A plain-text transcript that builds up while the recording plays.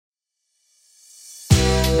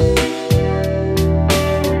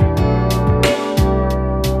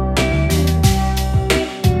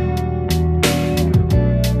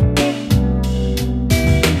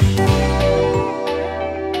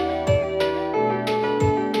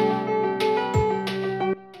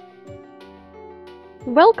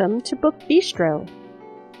Welcome to Book Bistro,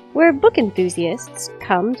 where book enthusiasts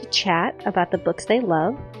come to chat about the books they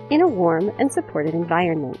love in a warm and supportive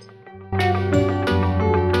environment.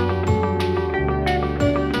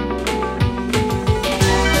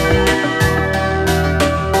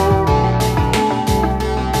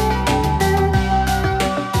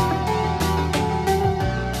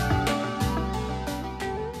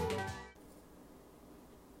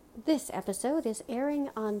 This episode is airing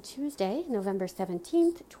on Tuesday, November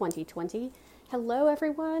 17th, 2020. Hello,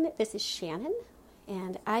 everyone. This is Shannon,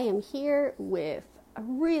 and I am here with a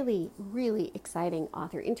really exciting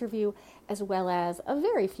author interview, as well as a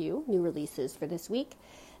very few new releases for this week.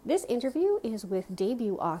 This interview is with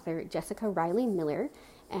debut author Jessica Riley Miller,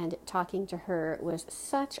 and talking to her was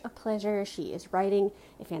such a pleasure. She is writing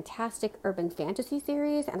a fantastic urban fantasy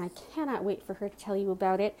series, and I cannot wait for her to tell you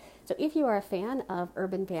about it. So if you are a fan of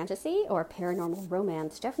urban fantasy or paranormal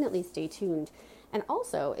romance, definitely stay tuned. And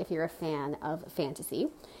also, if you're a fan of fantasy,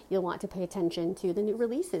 you'll want to pay attention to the new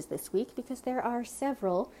releases this week because there are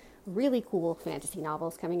several really cool fantasy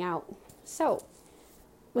novels coming out. So,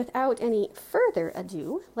 without any further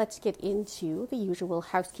ado, let's get into the usual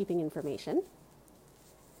housekeeping information.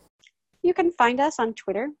 You can find us on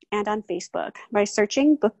Twitter and on Facebook by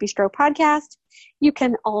searching Book Bistro Podcast. You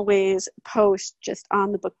can always post just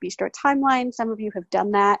on the Book Bistro timeline. Some of you have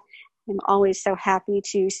done that. I'm always so happy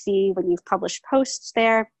to see when you've published posts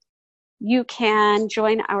there. You can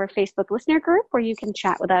join our Facebook listener group where you can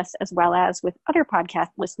chat with us as well as with other podcast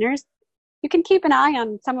listeners. You can keep an eye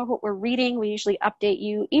on some of what we're reading. We usually update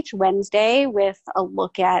you each Wednesday with a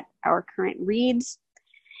look at our current reads.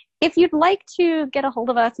 If you'd like to get a hold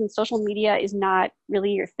of us and social media is not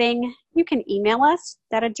really your thing, you can email us.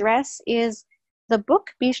 That address is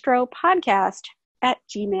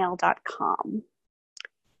thebookbistropodcast@gmail.com.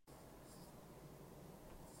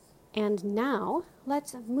 And now,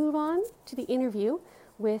 let's move on to the interview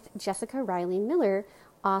with Jessica Riley Miller,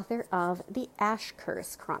 author of the Ash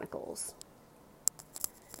Curse Chronicles.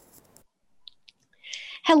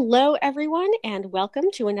 Hello, everyone, and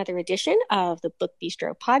welcome to another edition of the Book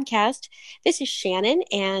Bistro Podcast. This is Shannon,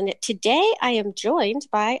 and today I am joined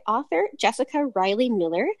by author Jessica Riley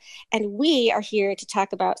Miller, and we are here to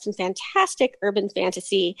talk about some fantastic urban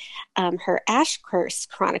fantasy, her Ash Curse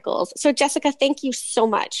Chronicles. So, Jessica, thank you so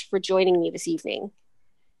much for joining me this evening.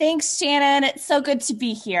 Thanks, Shannon. It's so good to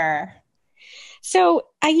be here. So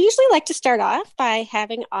I usually like to start off by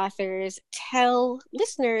having authors tell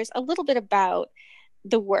listeners a little bit about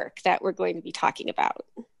the work that we're going to be talking about.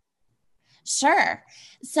 Sure.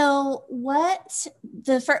 So my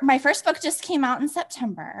first book just came out in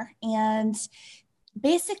September, and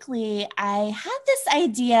basically I had this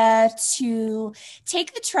idea to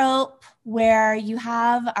take the trope where you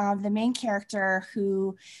have the main character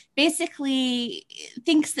who basically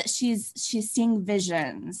thinks that she's seeing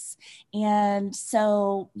visions. And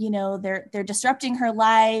so, they're disrupting her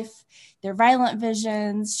life. They're violent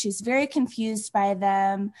visions. She's very confused by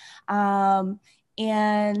them. And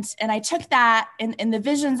I took that, and the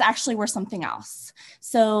visions actually were something else.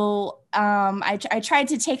 So I tried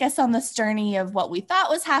to take us on this journey of what we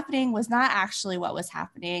thought was happening was not actually what was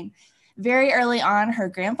happening. Very early on, her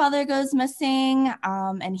grandfather goes missing,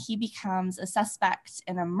 and he becomes a suspect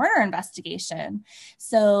in a murder investigation.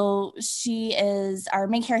 So our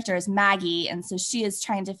main character is Maggie, and so she is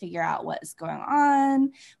trying to figure out what is going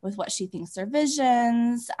on with what she thinks are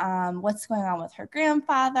visions, what's going on with her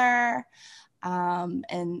grandfather.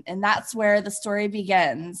 And that's where the story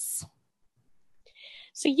begins.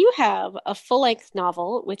 So you have a full-length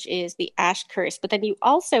novel, which is The Ash Curse, but then you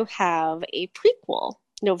also have a prequel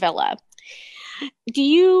novella. Do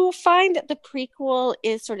you find that the prequel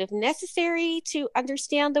is sort of necessary to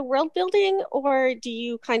understand the world building, or do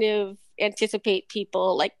you kind of anticipate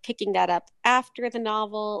people like picking that up after the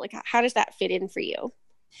novel? Like, how does that fit in for you?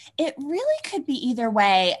 It really could be either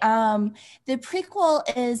way. The prequel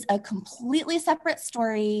is a completely separate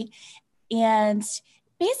story, and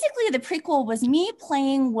basically the prequel was me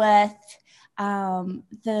playing with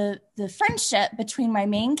the friendship between my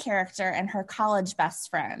main character and her college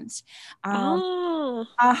best friend. So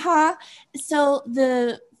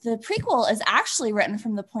the prequel is actually written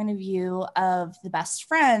from the point of view of the best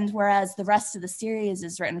friend, whereas the rest of the series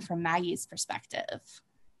is written from Maggie's perspective.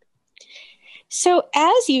 So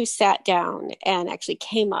as you sat down and actually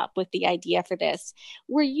came up with the idea for this,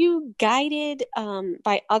 were you guided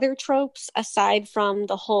by other tropes aside from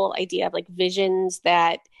the whole idea of like visions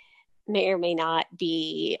that may or may not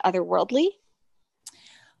be otherworldly?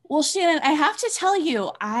 Well, Shannon, I have to tell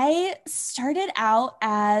you, I started out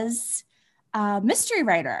as a mystery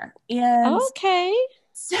writer. And okay.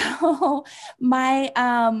 So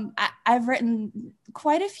I've written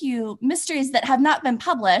quite a few mysteries that have not been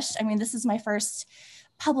published. I mean, this is my first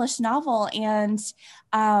published novel, and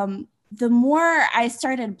the more I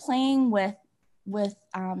started playing with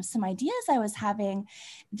some ideas I was having,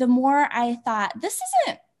 the more I thought this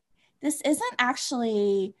isn't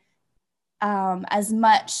actually as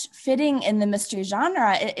much fitting in the mystery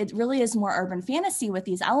genre. It really is more urban fantasy with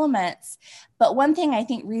these elements. But one thing I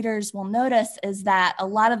think readers will notice is that a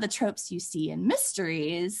lot of the tropes you see in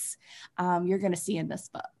mysteries, you're going to see in this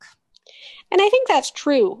book. And I think that's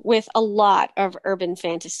true with a lot of urban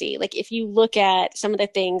fantasy. Like if you look at some of the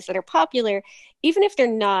things that are popular, even if they're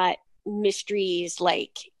not mysteries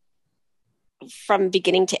like from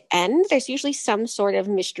beginning to end, there's usually some sort of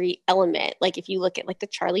mystery element. Like if you look at like the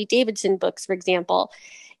Charlie Davidson books, for example,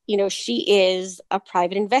 she is a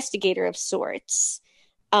private investigator of sorts.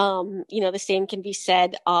 The same can be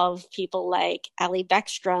said of people like Allie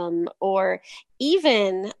Beckstrom or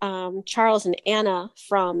even Charles and Anna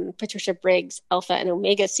from Patricia Briggs' Alpha and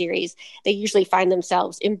Omega series. They usually find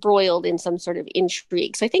themselves embroiled in some sort of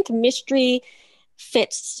intrigue. So I think mystery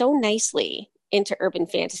fits so nicely into urban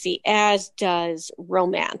fantasy, as does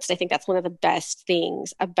romance. I think that's one of the best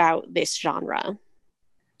things about this genre.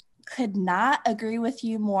 Could not agree with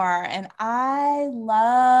you more. And I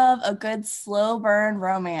love a good slow burn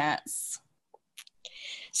romance.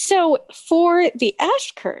 So for the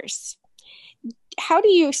Ash Curse, how do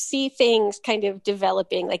you see things kind of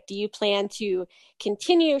developing? Like, do you plan to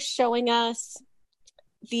continue showing us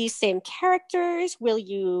these same characters? Will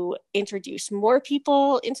you introduce more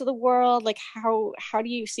people into the world? Like, how do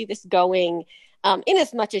you see this going? In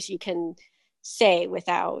as much as you can say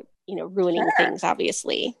without ruining Sure. things,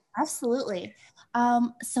 obviously. Absolutely.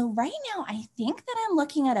 So right now, I think that I'm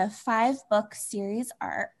looking at a 5-book series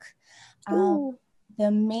arc.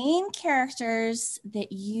 The main characters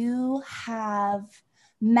that you have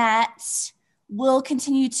met will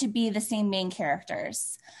continue to be the same main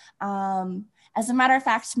characters. As a matter of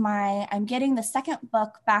fact, I'm getting the second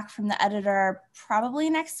book back from the editor probably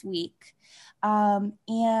next week. And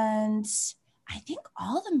I think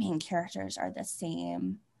all the main characters are the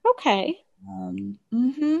same. Okay.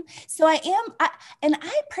 So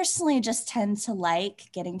I personally just tend to like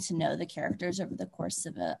getting to know the characters over the course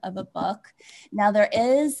of a book. Now there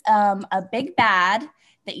is a big bad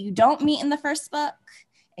that you don't meet in the first book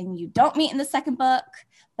and you don't meet in the second book,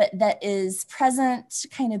 but that is present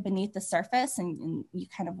kind of beneath the surface, and you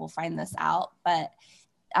kind of will find this out. But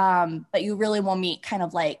you really will meet kind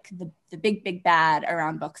of like the big bad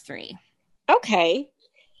around book 3. Okay.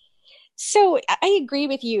 So I agree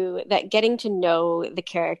with you that getting to know the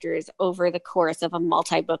characters over the course of a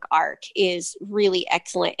multi-book arc is really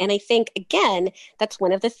excellent. And I think, again, that's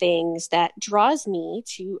one of the things that draws me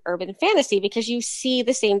to urban fantasy, because you see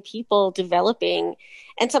the same people developing,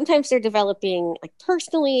 and sometimes they're developing like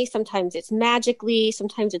personally, sometimes it's magically,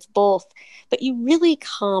 sometimes it's both, but you really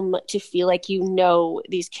come to feel like you know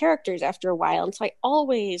these characters after a while. And so I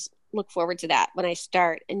always look forward to that when I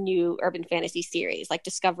start a new urban fantasy series, like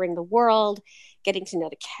discovering the world, getting to know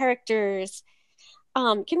the characters.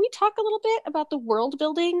 Can we talk a little bit about the world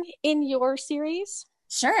building in your series?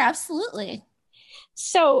 Sure, absolutely.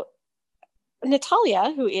 So,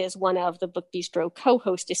 Natalia, who is one of the Book Bistro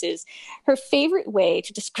co-hostesses, her favorite way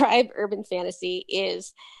to describe urban fantasy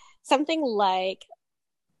is something like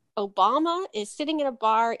Obama is sitting in a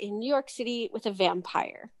bar in New York City with a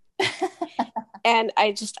vampire. And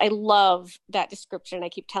I love that description. I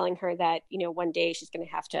keep telling her that, one day she's going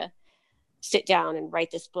to have to sit down and write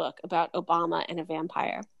this book about Obama and a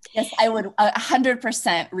vampire. Yes, I would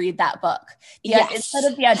 100% read that book. Yes.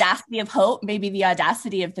 Instead of the audacity of hope, maybe the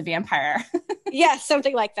audacity of the vampire. Yes,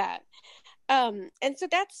 something like that. And so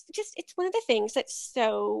that's it's one of the things that's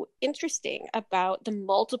so interesting about the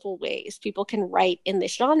multiple ways people can write in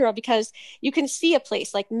this genre, because you can see a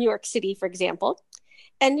place like New York City, for example,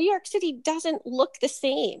 and New York City doesn't look the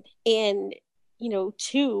same in,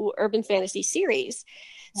 2 urban fantasy series.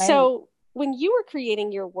 Right. So when you were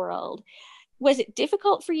creating your world, was it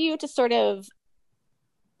difficult for you to sort of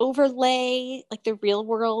overlay like the real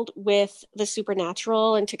world with the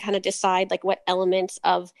supernatural and to kind of decide like what elements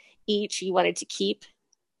of each you wanted to keep?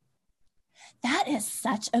 That is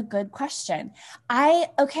such a good question.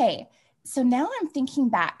 So now I'm thinking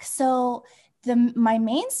back. So my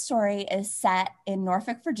main story is set in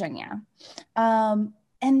Norfolk, Virginia. And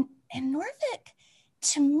Norfolk,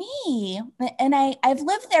 to me, and I've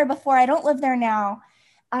lived there before, I don't live there now.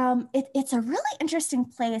 It's a really interesting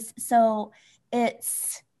place. So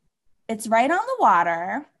it's right on the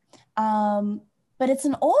water, but it's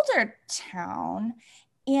an older town.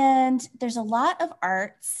 and there's a lot of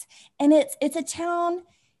arts, and it's a town,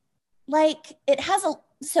 like it has a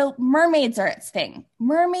so mermaids are its thing.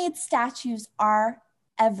 Mermaid statues are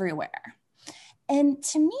everywhere. And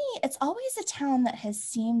to me, it's always a town that has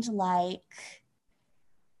seemed like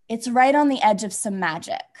it's right on the edge of some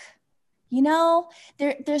magic. You know,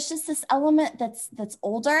 there's just this element that's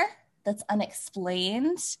older, that's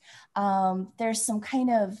unexplained. There's some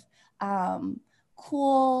kind of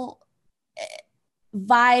cool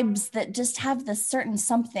vibes that just have this certain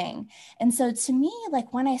something. And so to me,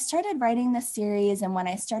 like when I started writing this series and when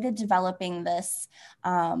I started developing this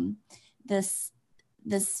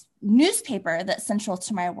this newspaper that's central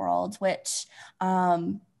to my world, which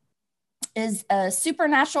is a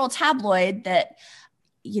supernatural tabloid that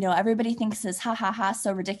everybody thinks is ha ha ha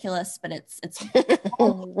so ridiculous, but it's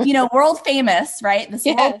world famous, right? This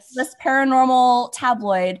paranormal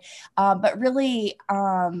tabloid, but really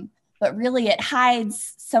it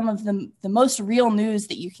hides some of the most real news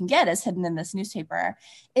that you can get is hidden in this newspaper.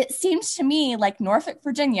 It seems to me like Norfolk,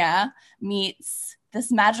 Virginia meets this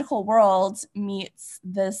magical world meets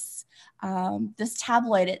this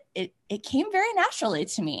tabloid. It came very naturally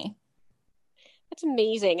to me. That's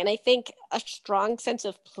amazing. And I think a strong sense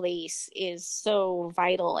of place is so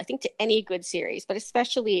vital, I think, to any good series, but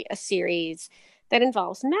especially a series that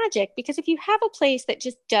involves magic. Because if you have a place that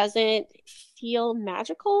just doesn't feel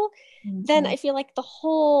magical, then I feel like the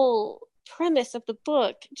whole premise of the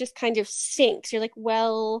book just kind of sinks. You're like,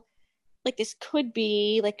 well, like this could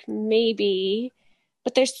be, like maybe,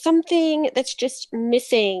 but there's something that's just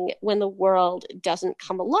missing when the world doesn't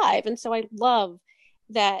come alive. And so I love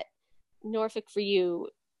that Norfolk for you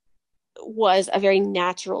was a very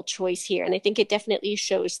natural choice here. And I think it definitely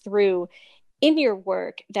shows through in your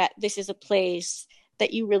work that this is a place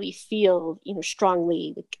that you really feel,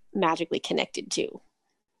 strongly magically connected to.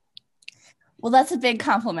 Well, that's a big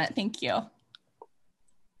compliment. Thank you.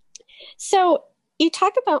 So you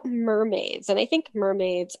talk about mermaids, and I think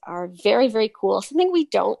mermaids are very, very cool. Something we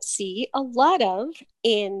don't see a lot of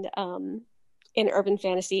in urban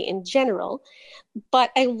fantasy in general.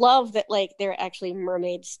 But I love that like there are actually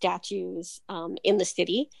mermaid statues in the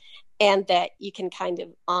city, and that you can kind of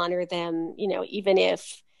honor them, even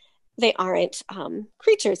if they aren't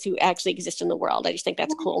creatures who actually exist in the world. I just think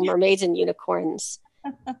that's cool. Mermaids and unicorns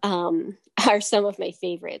are some of my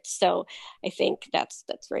favorites. So I think that's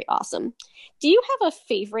very awesome. Do you have a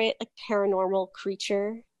favorite like paranormal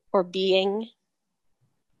creature or being?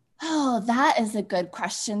 Oh, that is a good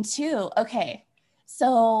question too. Okay.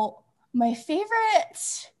 So my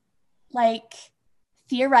favorite, like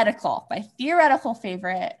my theoretical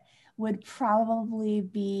favorite would probably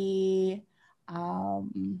be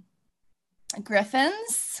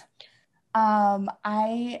griffins.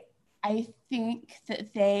 I think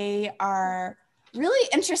that they are really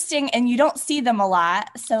interesting and you don't see them a lot.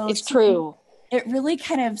 So it's true. It really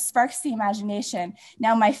kind of sparks the imagination.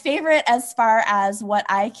 Now, my favorite as far as what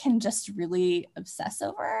I can just really obsess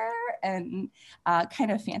over and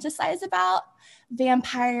kind of fantasize about,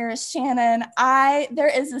 vampires, Shannon. There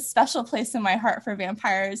is a special place in my heart for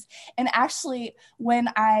vampires. And actually, when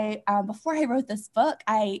before I wrote this book,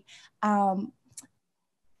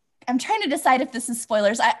 I'm trying to decide if this is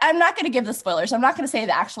spoilers. I'm not going to give the spoilers. I'm not going to say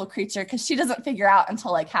the actual creature because she doesn't figure out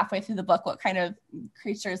until like halfway through the book what kind of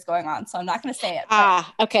creature is going on. So I'm not going to say it.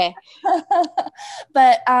 Okay.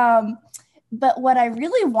 But what I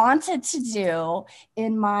really wanted to do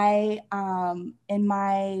in my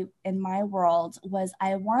world was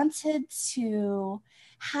I wanted to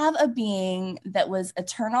have a being that was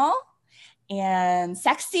eternal and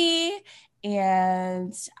sexy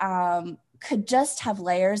and could just have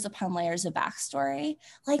layers upon layers of backstory,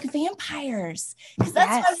 like vampires, because that's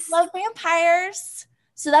why I love vampires.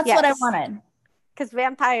 So that's what I wanted. Because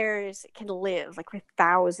vampires can live like for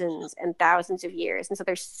thousands and thousands of years. And so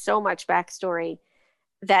there's so much backstory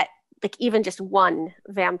that like even just one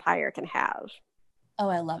vampire can have. Oh,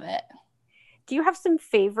 I love it. Do you have some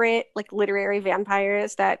favorite like literary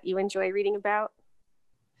vampires that you enjoy reading about?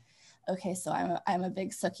 Okay, so I'm a big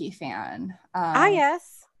Sookie fan.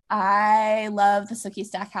 Yes. I love the Sookie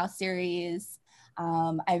Stackhouse series.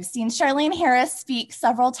 I've seen Charlaine Harris speak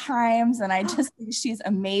several times, and I just think she's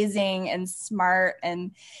amazing and smart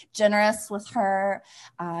and generous with her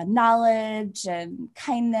knowledge and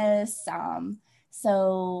kindness.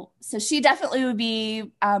 So she definitely would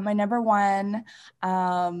be my number one.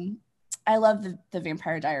 I love the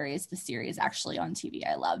Vampire Diaries, the series actually on TV.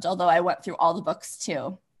 I loved, although I went through all the books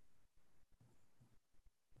too.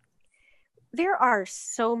 There are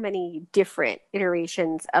so many different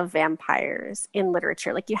iterations of vampires in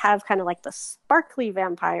literature. Like you have kind of like the sparkly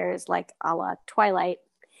vampires, like a la Twilight.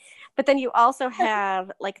 But then you also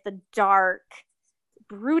have like the dark,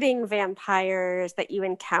 brooding vampires that you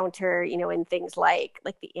encounter, in things like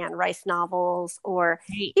the Anne Rice novels, or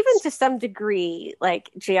even Right. to some degree, like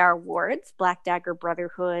J.R. Ward's Black Dagger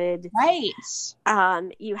Brotherhood. Right.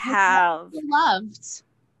 You Which have, I loved.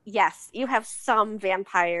 yes, you have some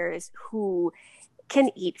vampires who can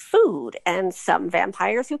eat food and some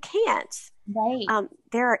vampires who can't. Right.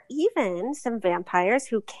 There are even some vampires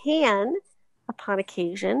who can, upon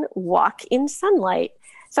occasion, walk in sunlight.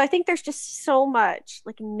 So I think there's just so much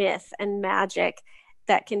like myth and magic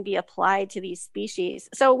that can be applied to these species.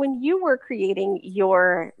 So when you were creating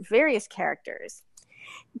your various characters,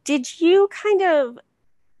 did you kind of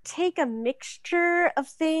take a mixture of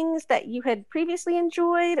things that you had previously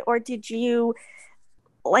enjoyed, or did you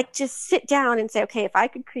like just sit down and say, okay, if I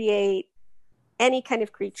could create any kind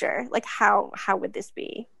of creature, like how would this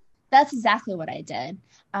be? That's exactly what I did.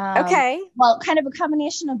 Okay. Well, kind of a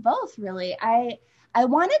combination of both, really. I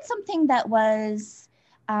wanted something that was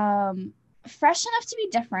fresh enough to be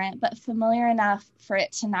different, but familiar enough for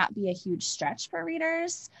it to not be a huge stretch for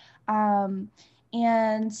readers.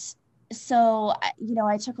 And so,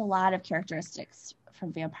 I took a lot of characteristics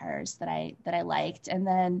from vampires that I liked, and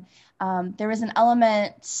then there was an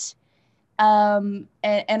element. And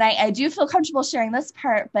I do feel comfortable sharing this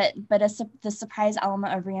part, but the surprise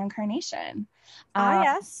element of reincarnation. Ah, Um,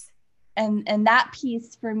 yes. and that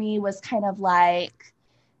piece for me was kind of like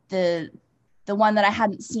the the one that I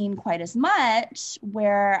hadn't seen quite as much,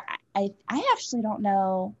 where I actually don't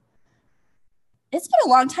know. It's been a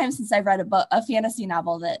long time since I've read a fantasy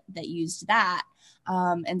novel that used that,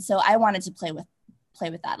 and so I wanted to play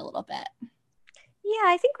with that a little bit. Yeah,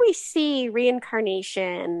 I think we see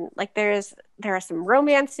reincarnation. Like there are some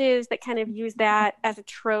romances that kind of use that as a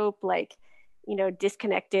trope, like,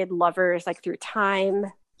 disconnected lovers like through time.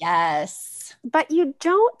 Yes. But you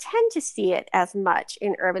don't tend to see it as much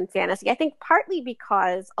in urban fantasy. I think partly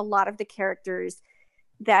because a lot of the characters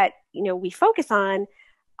that, we focus on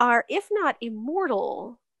are, if not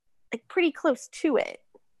immortal, like pretty close to it.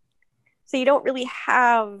 So you don't really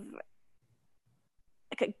have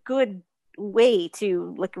like a good way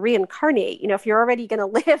to like reincarnate. If you're already going to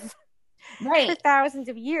live for Right. thousands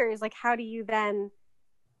of years, like how do you then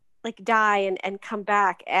like die and come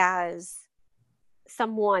back as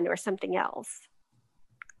someone or something else?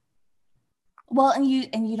 Well, and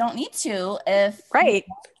you don't need to if Right.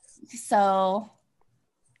 so.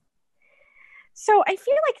 So I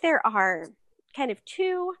feel like there are kind of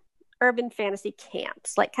two urban fantasy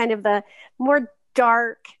camps, like kind of the more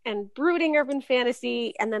dark and brooding urban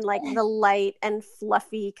fantasy, and then like the light and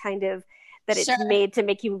fluffy kind of that it's Sure. made to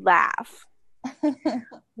make you laugh.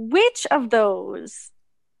 Which of those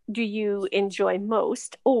do you enjoy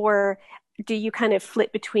most, or do you kind of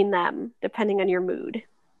flip between them depending on your mood?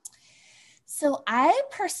 So I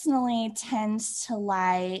personally tend to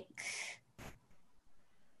like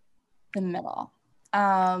the middle.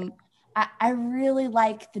 I really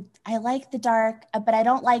like the dark, but I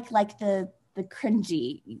don't like the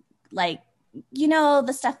cringy, like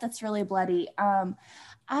the stuff that's really bloody.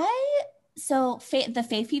 I so the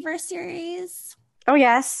Fae Fever series, Oh,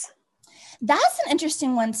 yes. that's an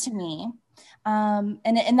interesting one to me.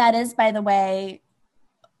 And that is, by the way,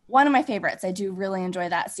 one of my favorites. I do really enjoy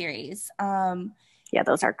that series. Yeah,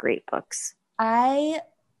 those are great books. I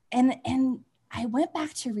and I went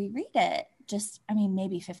back to reread it just, I mean,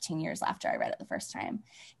 maybe 15 years after I read it the first time.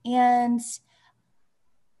 And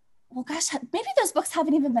well, gosh, maybe those books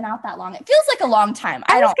haven't even been out that long. It feels like a long time.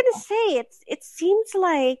 I I was don't going to know. say it seems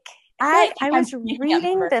like I feel I like think I I'm was making up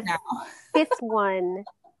reading numbers the now. fifth one.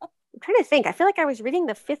 I'm trying to think. I feel like I was reading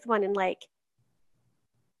the fifth one in like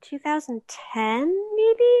 2010,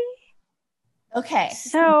 maybe. Okay.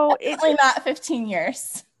 So it Definitely not 15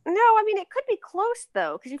 years. no, I mean it could be close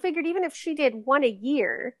though, because you figured even if she did one a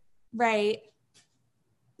year. Right.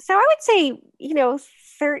 So I would say,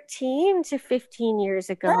 13 to 15 years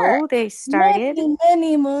Sure. ago they started. Many,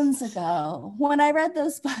 many moons ago, when I read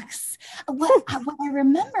those books, what I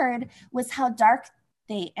remembered was how dark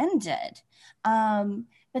they ended.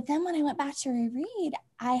 But then when I went back to reread,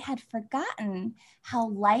 I had forgotten how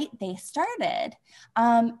light they started.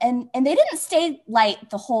 And they didn't stay light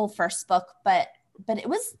the whole first book, but it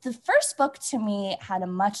was the first book to me had a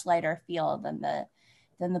much lighter feel than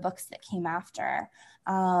the books that came after.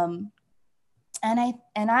 And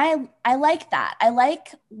I like that. I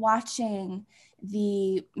like watching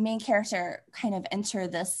the main character kind of enter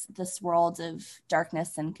this world of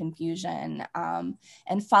darkness and confusion,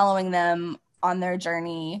 and following them on their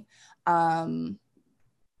journey through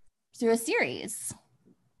a series.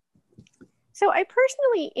 So I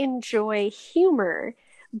personally enjoy humor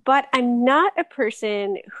but I'm not a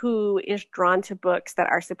person who is drawn to books that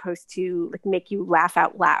are supposed to like make you laugh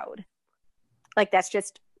out loud. Like that's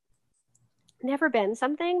just never been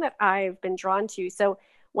something that I've been drawn to. So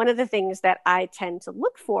one of the things that I tend to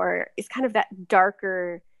look for is kind of that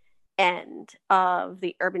darker end of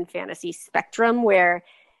the urban fantasy spectrum where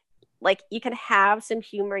like you can have some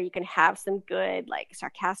humor, you can have some good like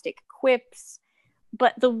sarcastic quips,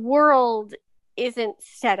 but the world isn't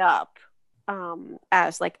set up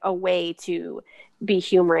as like a way to be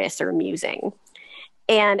humorous or amusing.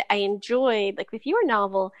 And I enjoyed like with your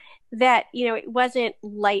novel that it wasn't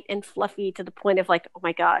light and fluffy to the point of like, oh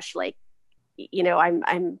my gosh, like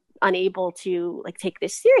I'm unable to like take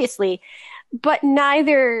this seriously, but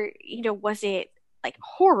neither was it like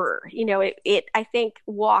horror. It I think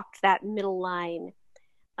walked that middle line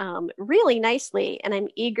really nicely. And I'm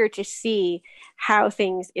eager to see how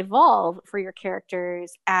things evolve for your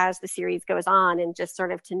characters as the series goes on, and just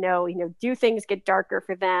sort of to know, do things get darker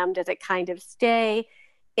for them? Does it kind of stay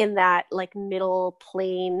in that like middle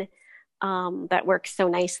plane that works so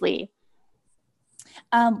nicely?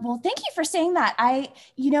 Well, thank you for saying that.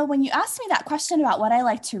 When you asked me that question about what I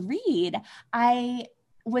like to read, I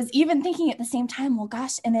was even thinking at the same time, well,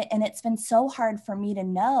 gosh, and it's been so hard for me to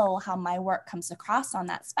know how my work comes across on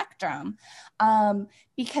that spectrum,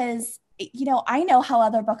 because I know how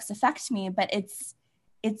other books affect me, but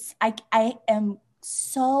I am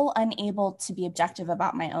so unable to be objective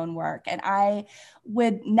about my own work, and I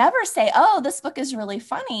would never say, "Oh, this book is really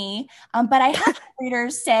funny," but I have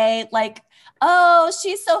readers say like, "Oh,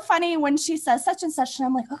 she's so funny when she says such and such," and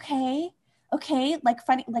I'm like, okay, like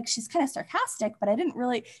funny, like she's kind of sarcastic, but I didn't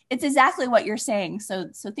really, it's exactly what you're saying.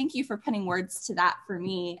 So thank you for putting words to that for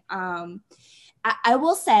me. I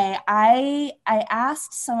will say I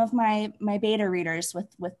asked some of my beta readers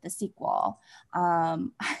with the sequel.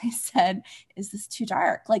 I said, is this too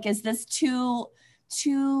dark? Like, is this too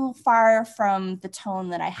far from the tone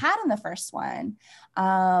that I had in the first one?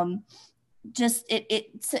 Just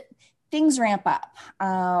things ramp up.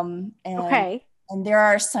 Okay. And there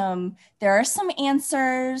are some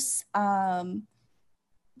answers.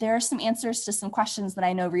 There are some answers to some questions that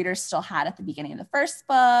I know readers still had at the beginning of the first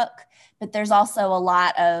book, but there's also a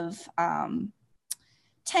lot of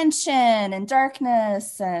tension and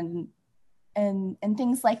darkness and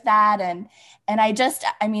things like that. And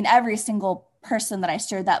I mean, every single person that I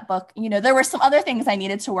shared that book, there were some other things I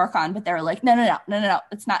needed to work on, but they were like, no,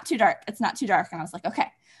 it's not too dark. It's not too dark. And I was like,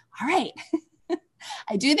 okay, all right.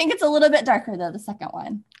 I do think it's a little bit darker though, the second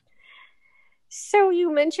one. So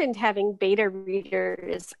you mentioned having beta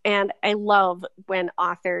readers, and I love when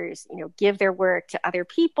authors, give their work to other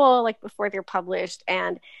people like before they're published,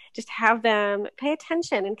 and just have them pay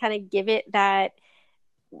attention and kind of give it that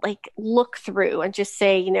like look through and just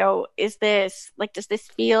say, is this like, does this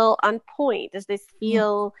feel on point? Does this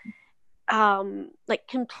feel like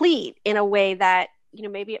complete in a way that,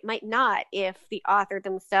 maybe it might not if the author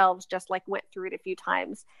themselves just like went through it a few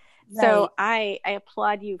times. Right. So I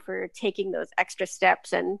applaud you for taking those extra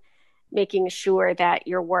steps and making sure that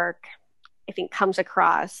your work, I think, comes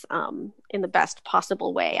across in the best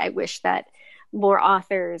possible way. I wish that more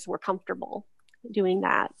authors were comfortable doing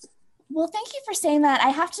that. Well, thank you for saying that. I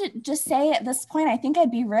have to just say at this point, I think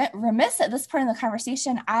I'd be remiss at this point in the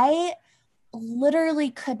conversation. I literally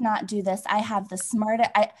could not do this. I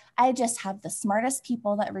just have the smartest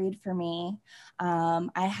people that read for me.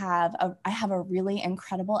 I have a really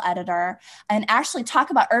incredible editor, and actually talk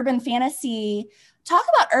about urban fantasy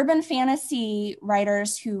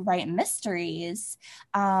writers who write mysteries.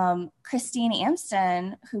 Christine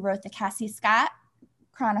Amston, who wrote the Cassie Scott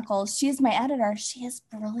Chronicles, she's my editor. She is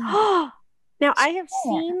brilliant. Now, I have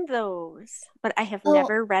seen those, but I have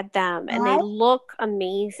never read them, and they look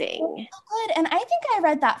amazing. Good. And I think I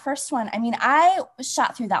read that first one. I mean, I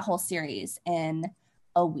shot through that whole series in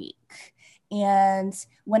a week. And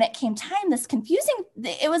when it came time,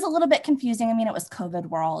 it was a little bit confusing. I mean, it was COVID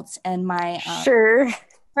world, and my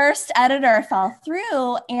first editor fell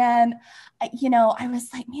through, and I was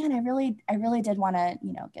like, man, I really did want to,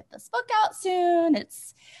 get this book out soon.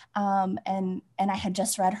 It's, and I had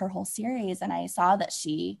just read her whole series, and I saw that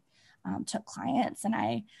she took clients, and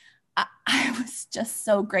I was just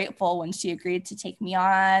so grateful when she agreed to take me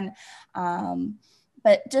on.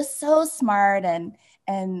 But just so smart, and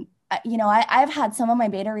I've had some of my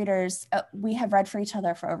beta readers, we have read for each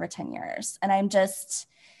other for over 10 years, and I'm just,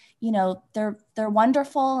 they're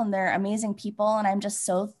wonderful, and they're amazing people. And I'm just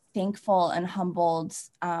so thankful and humbled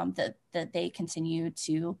that they continue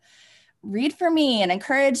to read for me and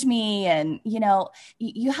encourage me. And,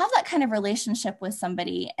 you have that kind of relationship with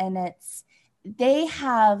somebody, and they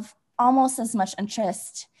have almost as much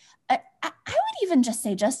interest. I would even just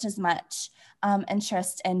say just as much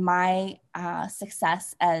interest in my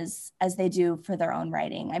success as they do for their own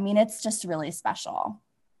writing. I mean, it's just really special.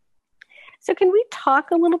 So, can we talk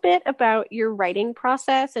a little bit about your writing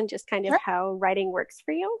process and just kind of Sure. how writing works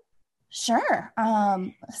for you? Sure.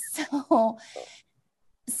 So,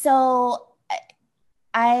 so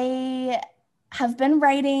I have been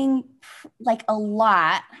writing like a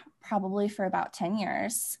lot, probably for about 10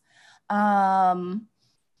 years.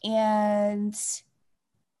 And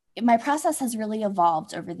my process has really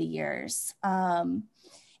evolved over the years. And,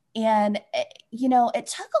 it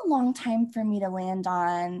took a long time for me to land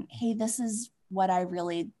on, hey, this is what I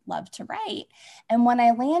really love to write. And when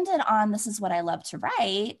I landed on this is what I love to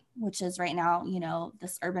write, which is right now,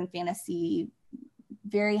 this urban fantasy,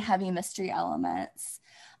 very heavy mystery elements,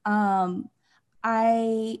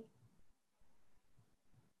 I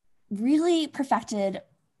really perfected.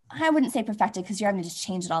 I wouldn't say perfected because you're having to just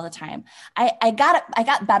change it all the time. I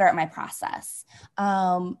got better at my process.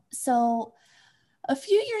 So a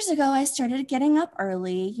few years ago, I started getting up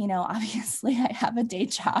early. Obviously I have a day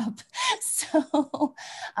job. So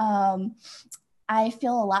I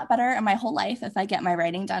feel a lot better in my whole life if I get my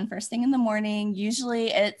writing done first thing in the morning.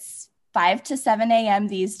 Usually it's 5 to 7 a.m.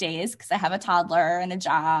 these days because I have a toddler and a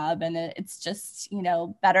job, and it's just,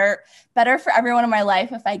 better for everyone in my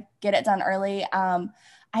life if I get it done early.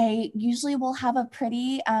 I usually will have a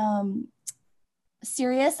pretty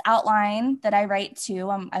serious outline that I write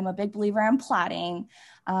to. I'm a big believer in plotting.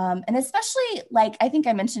 And especially, like, I think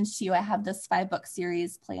I mentioned to you, I have this 5-book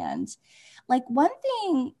series planned. Like, one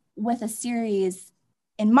thing with a series,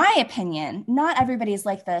 in my opinion, not everybody's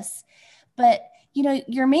like this, but,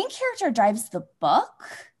 your main character drives the book,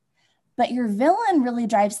 but your villain really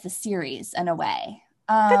drives the series in a way.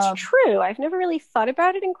 That's true. I've never really thought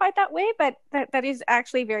about it in quite that way, but that is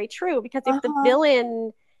actually very true because if the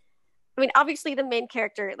villain, I mean, obviously the main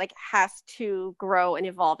character like has to grow and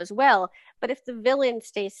evolve as well, but if the villain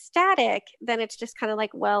stays static, then it's just kind of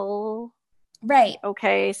like, well, right.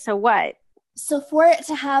 Okay, so what? So for it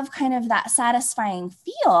to have kind of that satisfying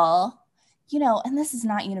feel, and this is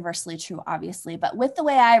not universally true, obviously, but with the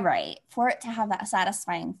way I write, for it to have that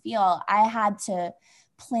satisfying feel, I had to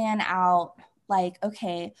plan out like,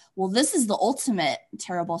 okay, well, this is the ultimate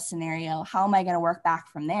terrible scenario. How am I going to work back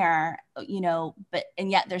from there?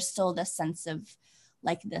 And yet there's still this sense of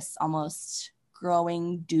like this almost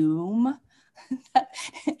growing doom.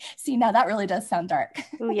 See, now that really does sound dark.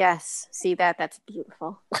 Oh, yes. See that? That's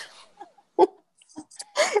beautiful.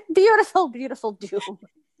 Beautiful, beautiful doom.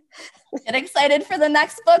 Get excited for the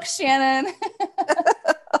next book, Shannon.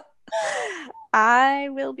 I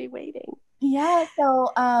will be waiting. Yeah. So,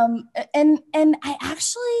 and I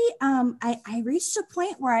actually, I reached a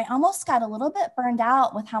point where I almost got a little bit burned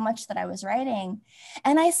out with how much that I was writing,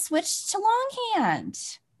 and I switched to longhand.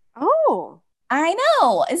 Oh, I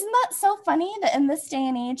know. Isn't that so funny that in this day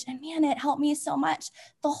and age, and man, it helped me so much.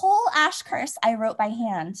 The whole Ash Curse I wrote by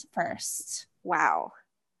hand first. Wow.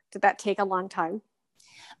 Did that take a long time?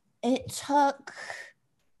 No,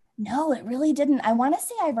 it really didn't. I want to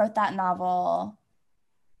say I wrote that novel.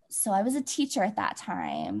 So I was a teacher at that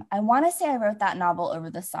time. I want to say I wrote that novel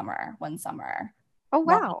over the summer, one summer. Oh,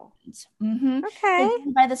 wow. Mm-hmm. Okay.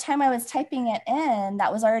 And by the time I was typing it in,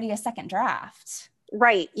 that was already a second draft.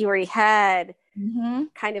 Right. You already had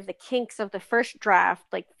kind of the kinks of the first draft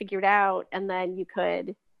like figured out, and then you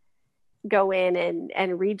could go in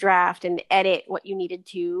and redraft and edit what you needed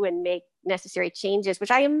to and make necessary changes,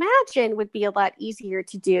 which I imagine would be a lot easier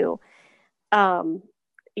to do,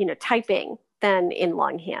 typing than in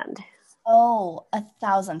longhand. Oh,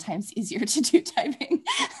 1,000 times easier to do typing.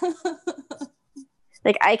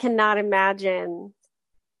 Like, I cannot imagine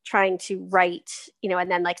trying to write,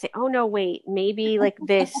 and then like say, oh no, wait, maybe like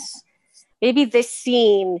this, maybe this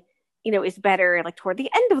scene, is better like toward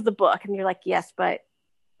the end of the book. And you're like, yes, but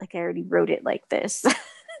like I already wrote it like this.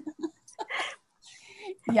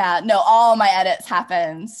 Yeah, no, all my edits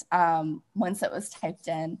happened once it was typed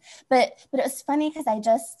in. But it was funny because I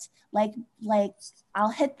just like I'll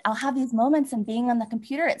have these moments and being on the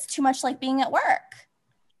computer, it's too much like being at work.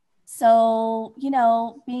 So,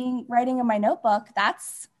 writing in my notebook,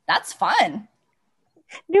 that's fun.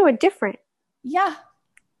 New and different. Yeah.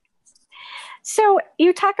 So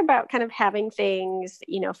you talk about kind of having things,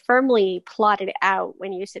 firmly plotted out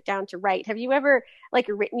when you sit down to write. Have you ever like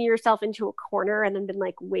written yourself into a corner and then been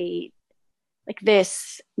like, wait, like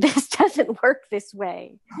this doesn't work this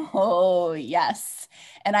way? Oh, yes.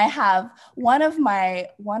 And I have one of my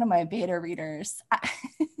beta readers.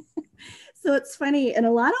 So it's funny in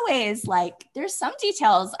a lot of ways, like there's some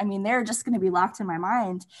details, I mean, they're just going to be locked in my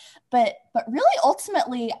mind, but really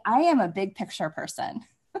ultimately I am a big picture person.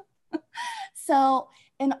 So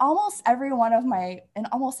in almost every one of my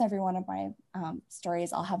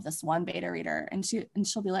stories, I'll have this one beta reader and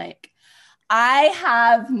she'll be like, I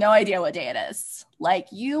have no idea what day it is. Like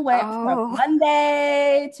you went from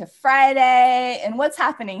Monday to Friday and what's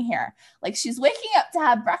happening here? Like she's waking up to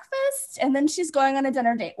have breakfast and then she's going on a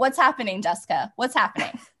dinner date. What's happening, Jessica? What's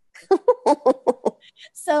happening?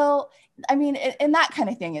 So, I mean, and that kind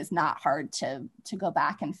of thing is not hard to go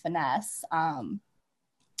back and finesse.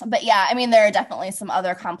 But yeah, I mean, there are definitely some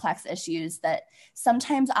other complex issues that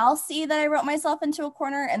sometimes I'll see that I wrote myself into a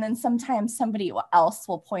corner, and then sometimes somebody else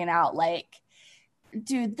will point out like,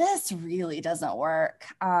 dude, this really doesn't work.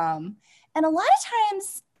 And a lot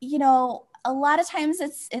of times,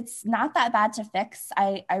 it's not that bad to fix.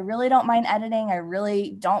 I really don't mind editing. I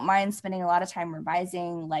really don't mind spending a lot of time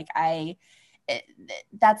revising. Like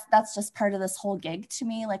that's just part of this whole gig to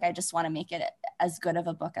me. Like I just want to make it as good of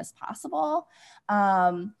a book as possible.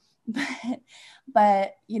 But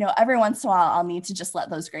every once in a while I'll need to just let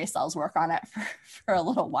those gray cells work on it for a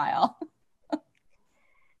little while.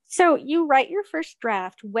 So you write your first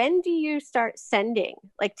draft. When do you start sending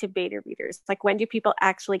like to beta readers? Like when do people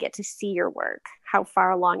actually get to see your work? How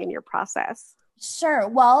far along in your process? Sure.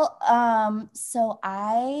 Well, so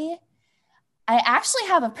I actually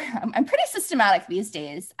I'm pretty systematic these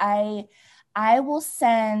days. I will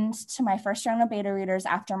send to my first round of beta readers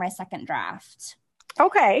after my second draft.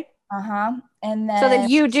 Okay. And then so then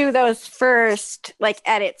you do those first like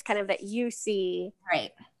edits kind of that you see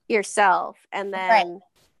right yourself, and then right.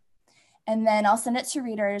 And then I'll send it to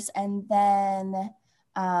readers, and then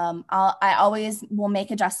I always will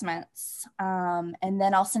make adjustments, and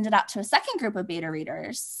then I'll send it out to a second group of beta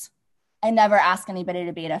readers. I never ask anybody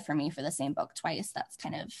to beta for me for the same book twice. That's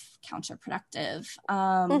kind of counterproductive.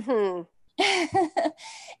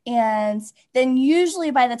 And then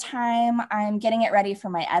usually by the time I'm getting it ready for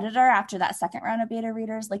my editor after that second round of beta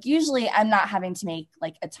readers, like usually I'm not having to make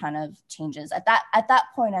like a ton of changes. At that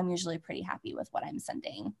point, I'm usually pretty happy with what I'm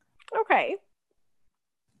sending. Okay.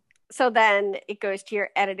 So then it goes to your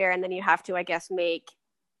editor, and then you have to, I guess, make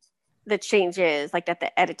the changes like that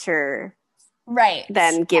the editor right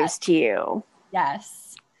then gives to you.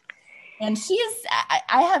 Yes. And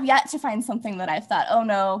I have yet to find something that I've thought, oh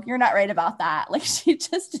no, you're not right about that. Like she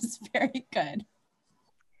just is very good.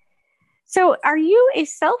 So are you a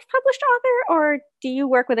self-published author, or do you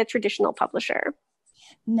work with a traditional publisher?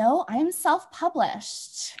 No, I'm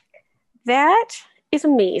self-published. That is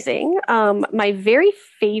amazing. My very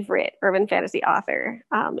favorite urban fantasy author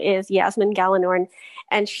is Yasmin Galenorn,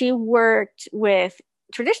 and she worked with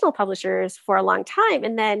traditional publishers for a long time,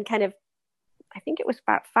 and then kind of, I think it was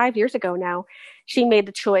about 5 years ago now, she made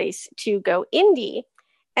the choice to go indie.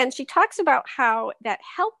 And she talks about how that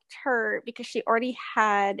helped her because she already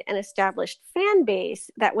had an established fan base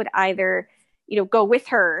that would either, go with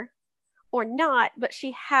her or not, but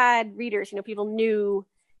she had readers, people knew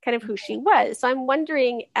kind of who she was. So I'm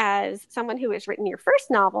wondering, as someone who has written your first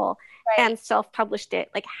novel right. and self-published it,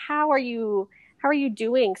 like how are you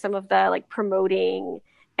doing some of the like promoting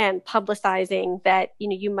and publicizing that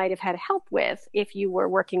you might have had help with if you were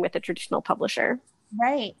working with a traditional publisher?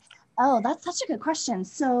 Right. Oh, that's such a good question.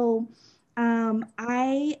 So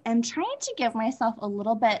I am trying to give myself a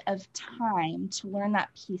little bit of time to learn that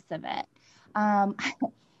piece of it.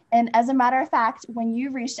 And as a matter of fact, when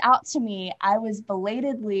you reached out to me, I was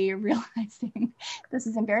belatedly realizing this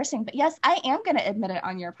is embarrassing. But yes, I am going to admit it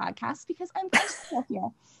on your podcast because I'm comfortable here.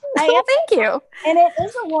 Thank you. And it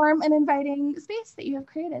is a warm and inviting space that you have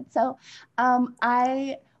created. So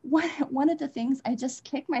one of the things I just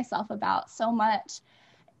kick myself about so much,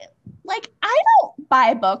 like I don't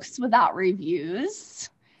buy books without reviews.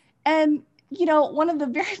 And, one of the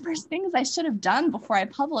very first things I should have done before I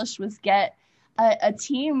published was get a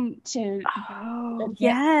team to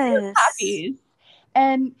yes. copies.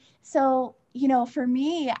 And so, for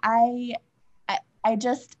me,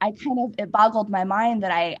 it boggled my mind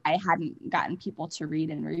that I hadn't gotten people to read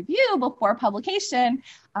and review before publication,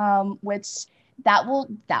 which that will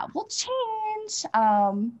change.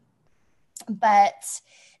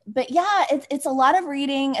 But yeah, it's a lot of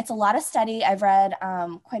reading. It's a lot of study. I've read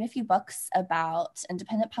quite a few books about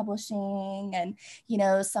independent publishing and,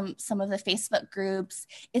 some of the Facebook groups.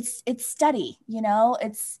 It's study,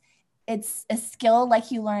 it's a skill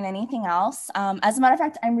like you learn anything else. As a matter of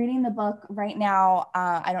fact, I'm reading the book right now.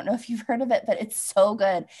 I don't know if you've heard of it, but it's so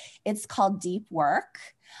good. It's called Deep Work.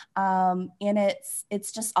 And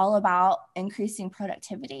it's just all about increasing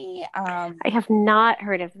productivity. I have not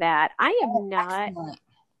heard of that. Excellent.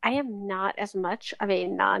 I am not as much of a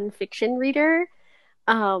nonfiction reader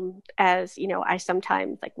as, I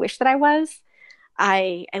sometimes like wish that I was.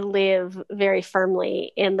 I live very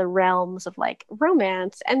firmly in the realms of like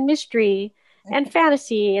romance and mystery and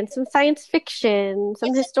fantasy and some science fiction,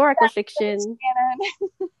 some historical fiction.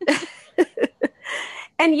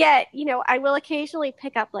 And yet, I will occasionally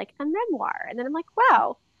pick up like a memoir and then I'm like,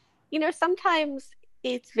 wow, sometimes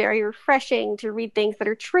it's very refreshing to read things that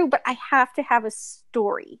are true, but I have to have a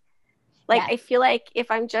story. Like, Yeah. I feel like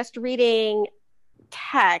if I'm just reading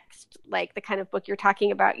text, like the kind of book you're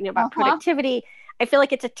talking about, about productivity, I feel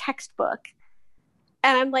like it's a textbook.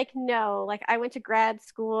 And I'm like, no, like I went to grad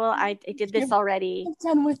school. I did this already. I'm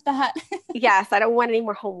done with that. Yes, I don't want any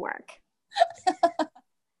more homework.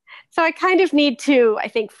 So I kind of need to, I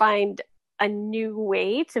think, find a new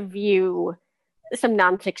way to view some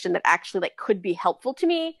nonfiction that actually like could be helpful to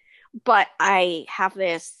me. But I have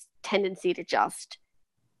this tendency to just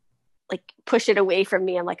like push it away from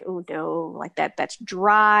me. I'm like, oh no, like that's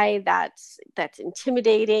dry, that's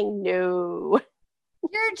intimidating. No.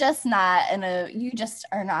 You're just you just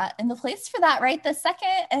are not in the place for that right this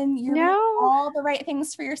second. And you're doing all the right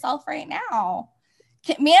things for yourself right now.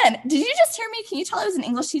 Man, did you just hear me? Can you tell I was an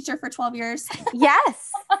English teacher for 12 years?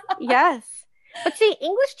 Yes. Yes. But see,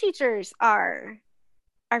 English teachers are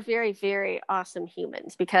very, very awesome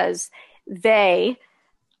humans because they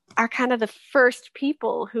are kind of the first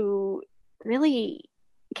people who really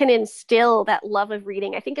can instill that love of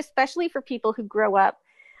reading. I think especially for people who grow up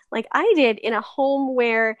like I did in a home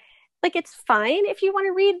where like it's fine if you want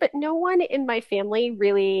to read, but no one in my family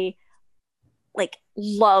really like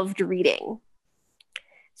loved reading.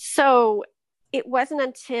 So it wasn't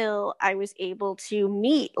until I was able to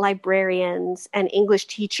meet librarians and English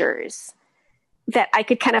teachers that I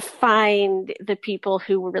could kind of find the people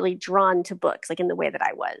who were really drawn to books, like in the way that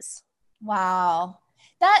I was. Wow.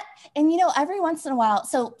 And every once in a while,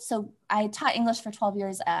 so I taught English for 12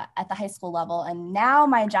 years at the high school level. And now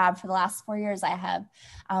my job for the last 4 years, I have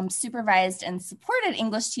supervised and supported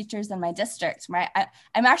English teachers in my district.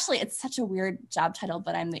 I'm actually, it's such a weird job title,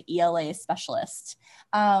 but I'm the ELA specialist.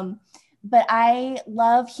 But I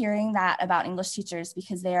love hearing that about English teachers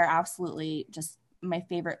because they are absolutely just my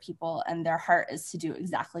favorite people. And their heart is to do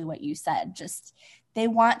exactly what you said. Just, they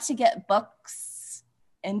want to get books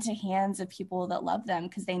into hands of people that love them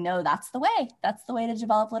because they know that's the way to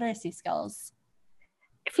develop literacy skills.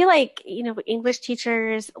 I feel like, English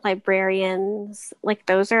teachers, librarians, like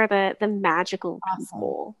those are the magical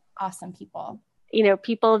people. Awesome people.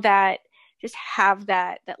 People that just have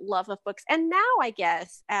that love of books. And now I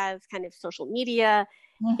guess as kind of social media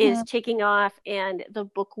is taking off and the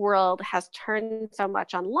book world has turned so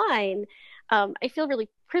much online, I feel really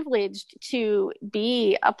privileged to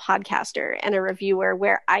be a podcaster and a reviewer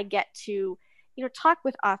where I get to, talk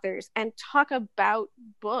with authors and talk about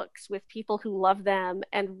books with people who love them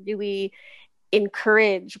and really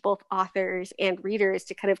encourage both authors and readers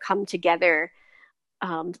to kind of come together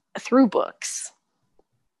through books.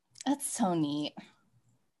 That's so neat.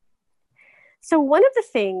 So one of the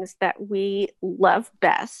things that we love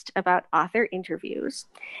best about author interviews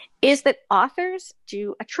is that authors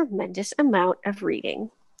do a tremendous amount of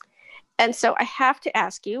reading. And so I have to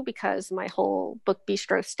ask you, because my whole Book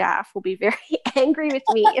Bistro staff will be very angry with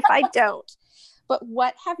me if I don't, but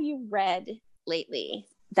what have you read lately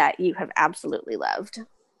that you have absolutely loved?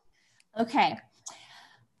 Okay.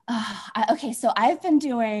 So I've been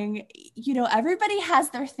doing, everybody has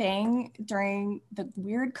their thing during the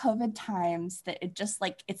weird COVID times that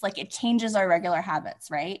it changes our regular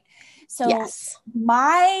habits, right? So yes.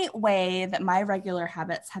 My way that my regular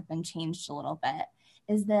habits have been changed a little bit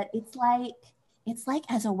is that it's like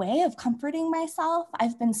as a way of comforting myself,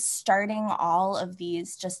 I've been starting all of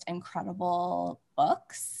these just incredible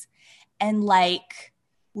books and like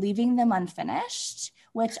leaving them unfinished,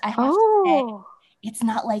 which I have to say, it's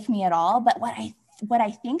not like me at all. But what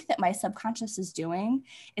I think that my subconscious is doing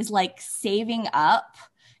is like saving up,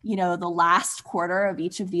 the last quarter of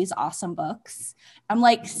each of these awesome books. I'm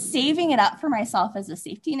like saving it up for myself as a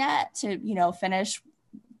safety net to, finish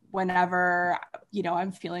whenever,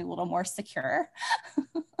 I'm feeling a little more secure.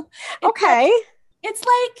 Okay. It's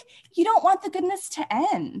like, you don't want the goodness to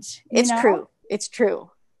end. It's true. It's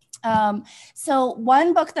true. So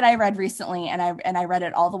one book that I read recently, and I read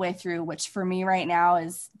it all the way through, which for me right now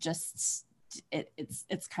is just,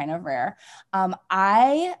 it's kind of rare.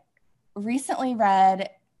 I recently read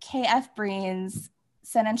K.F. Breen's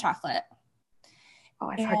Sin and Chocolate. Oh,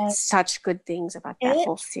 I've heard such good things about that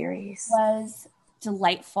whole series. It was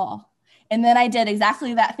delightful. And then I did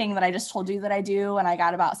exactly that thing that I just told you that I do, and I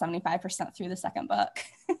got about 75% through the second book.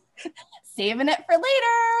 Saving it for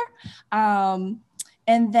later.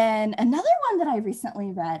 And then another one that I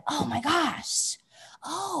recently read, oh my gosh.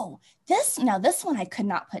 This one I could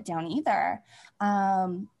not put down either.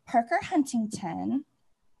 Parker Huntington,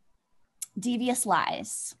 Devious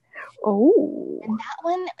Lies. Oh. And that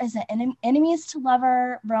one is an enemies to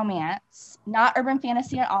lover romance, not urban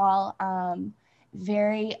fantasy at all.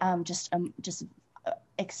 Very just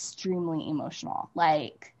extremely emotional,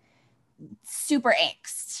 like super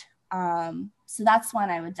angst. So that's one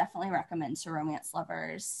I would definitely recommend to romance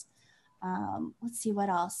lovers. Let's see what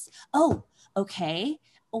else. Oh, okay.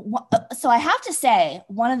 So I have to say,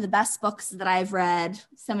 one of the best books that I've read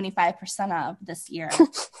 75% of this year.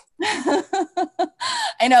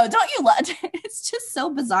 I know, don't you love it? It's just so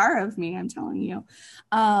bizarre of me, I'm telling you.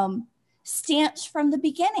 Stamped from the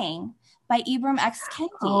Beginning by Ibram X. Kendi.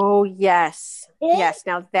 Oh, yes. Yes.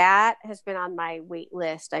 Now that has been on my wait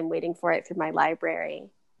list. I'm waiting for it through my library.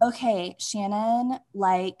 Okay, Shannon,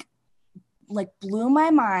 like blew my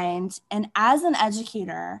mind. And as an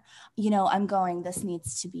educator, I'm going, this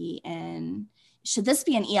needs to be should this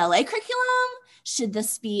be an ELA curriculum? Should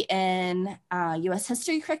this be in U.S.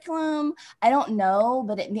 history curriculum? I don't know,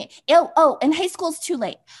 but and high school's too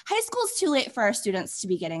late. High school's too late for our students to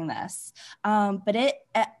be getting this. But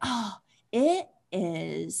it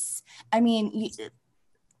is, I mean,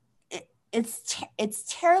 it's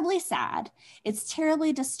terribly sad. It's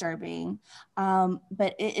terribly disturbing.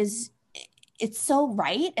 But it's so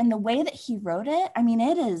right. And the way that he wrote it, I mean,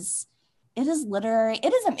 it is literary.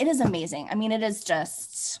 It is amazing. I mean, it is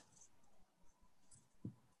just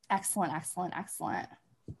excellent, excellent, excellent.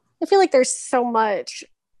 I feel like there's so much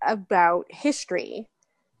about history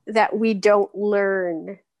that we don't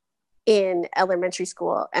learn in elementary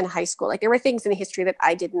school and high school. Like there were things in history that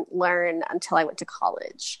I didn't learn until I went to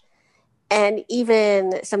college. And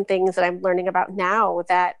even some things that I'm learning about now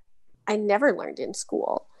that I never learned in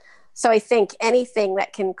school. So I think anything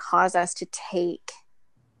that can cause us to take,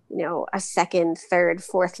 a second, third,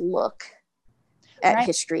 fourth look at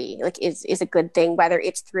history, like is a good thing, whether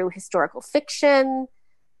it's through historical fiction,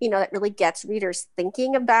 that really gets readers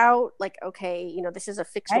thinking about like, okay, this is a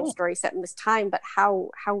fictional story set in this time, but how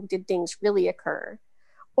did things really occur?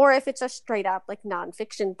 Or if it's a straight up like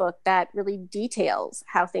nonfiction book that really details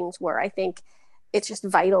how things were. I think it's just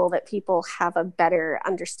vital that people have a better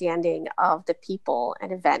understanding of the people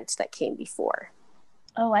and events that came before.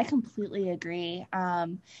 Oh, I completely agree.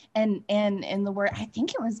 And in the word, I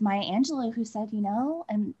think it was Maya Angelou who said,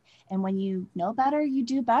 and when you know better, you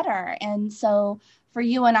do better. And so for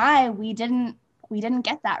you and I, we didn't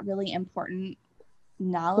get that really important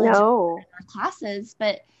knowledge in our classes.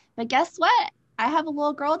 But guess what? I have a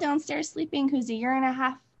little girl downstairs sleeping who's a year and a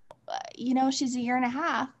half. She's a year and a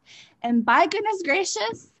half. And by goodness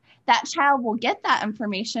gracious, that child will get that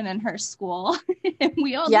information in her school. And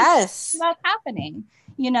we all know that's happening,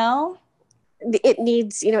 It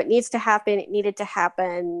needs to happen. It needed to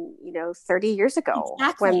happen, 30 years ago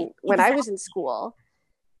when I was in school.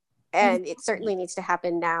 And it certainly needs to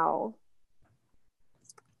happen now.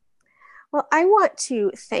 Well, I want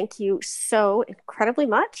to thank you so incredibly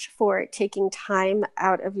much for taking time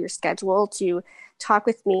out of your schedule to talk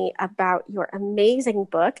with me about your amazing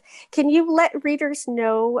book. Can you let readers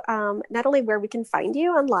know not only where we can find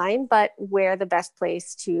you online, but where the best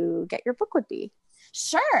place to get your book would be?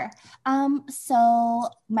 Sure. So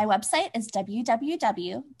my website is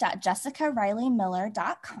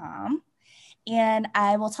www.jessicareilly.miller.com. And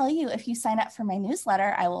I will tell you, if you sign up for my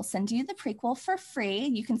newsletter, I will send you the prequel for free.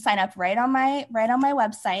 You can sign up right on my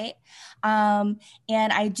website. And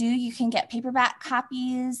you can get paperback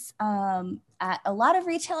copies at a lot of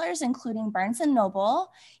retailers, including Barnes and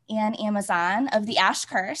Noble and Amazon, of The Ash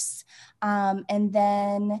Curse. And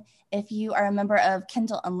then if you are a member of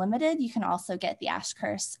Kindle Unlimited, you can also get The Ash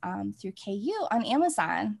Curse through KU on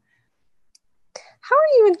Amazon. How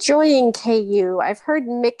are you enjoying KU? I've heard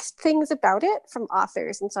mixed things about it from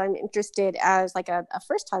authors, and so I'm interested as like a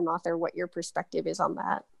first-time author what your perspective is on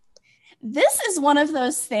that. This is one of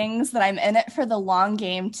those things that I'm in it for the long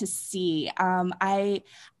game to see. I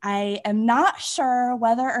am not sure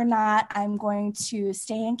whether or not I'm going to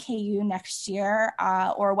stay in KU next year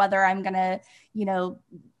or whether I'm going to,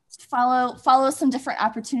 follow some different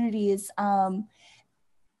opportunities.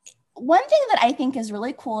 One thing that I think is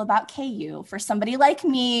really cool about KU for somebody like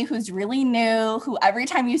me who's really new, who every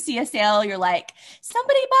time you see a sale, you're like,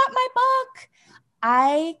 somebody bought my book.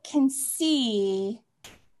 I can see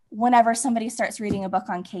whenever somebody starts reading a book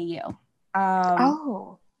on KU,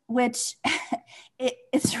 which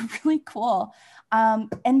it's really cool.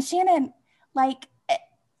 And Shannon, like,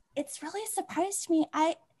 it's really surprised me.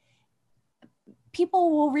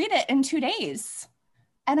 People will read it in 2 days.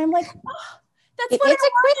 And I'm like, oh, it's a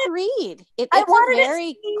quick read. It's a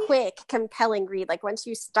very quick, compelling read. Like once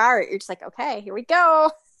you start, you're just like, okay, here we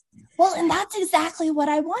go. Well, and that's exactly what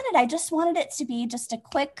I wanted. I just wanted it to be just a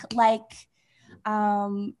quick, like,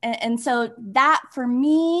 and so that for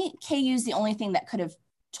me, KU is the only thing that could have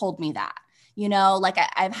told me that. You know, like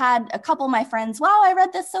I've had a couple of my friends, wow, I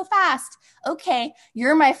read this so fast. Okay,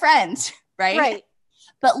 you're my friend, right? Right.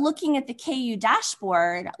 But looking at the KU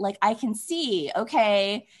dashboard, like I can see,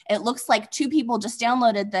 okay, it looks like 2 people just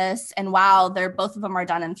downloaded this and wow, both of them are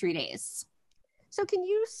done in 3 days. So can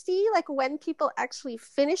you see like when people actually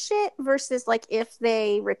finish it versus like if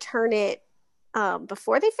they return it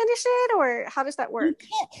before they finish it, or how does that work?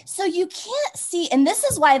 You can't see, and this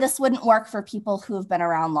is why this wouldn't work for people who have been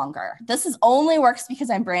around longer. This only works because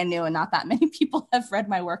I'm brand new and not that many people have read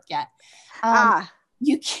my work yet.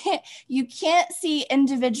 You can't see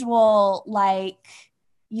individual, like,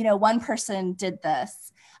 you know, one person did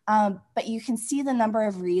this, but you can see the number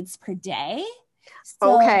of reads per day.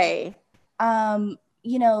 So, okay.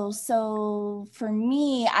 You know, so for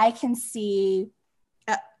me, I can see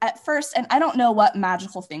at first, and I don't know what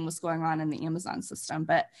magical thing was going on in the Amazon system,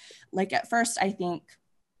 but like at first, I think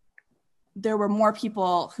there were more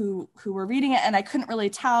people who were reading it and I couldn't really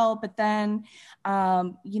tell. But then,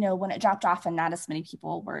 you know, when it dropped off and not as many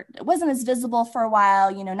people it wasn't as visible for a while,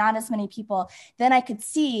 you know, not as many people, then I could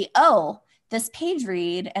see, oh, this page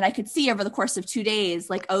read, and I could see over the course of 2 days,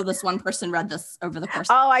 like, oh, this one person read this over the course.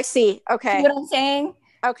 Oh, I see. Okay. You know what I'm saying?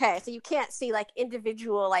 Okay. So you can't see like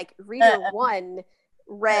individual, like reader 1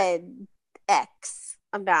 read X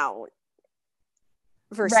amount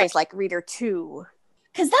versus like reader 2.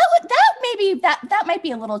 Because that might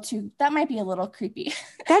be a little creepy.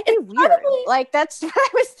 That'd be weird. Probably, like that's what I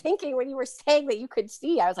was thinking when you were saying that you could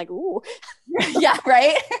see. I was like, ooh. Yeah,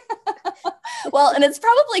 right. Well, and it's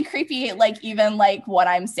probably creepy, like even like what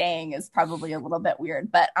I'm saying is probably a little bit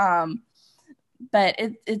weird, but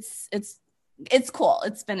it's cool.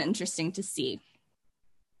 It's been interesting to see.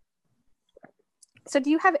 So do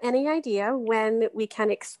you have any idea when we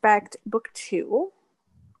can expect book 2?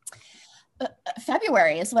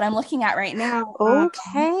 February is what I'm looking at right now.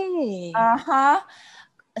 Okay.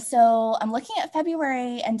 So I'm looking at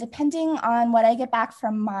February, and depending on what I get back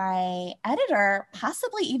from my editor,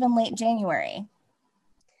 possibly even late January.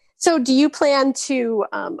 So do you plan to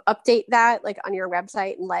update that like on your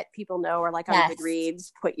website and let people know, or like on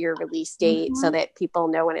Goodreads, put your release date so that people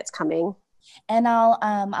know when it's coming? And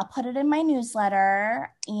I'll put it in my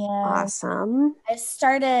newsletter. And awesome. I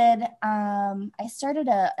started an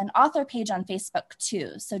author page on Facebook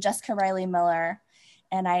too. So Jessica Riley Miller,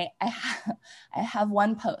 and I have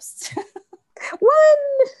one post.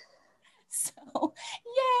 One. So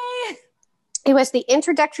yay! It was the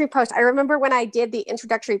introductory post. I remember when I did the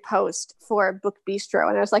introductory post for Book Bistro,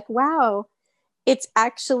 and I was like, wow, it's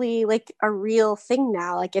actually like a real thing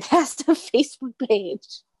now. Like it has a Facebook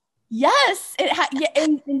page. Yes,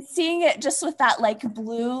 and seeing it just with that like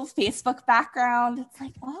blue Facebook background, it's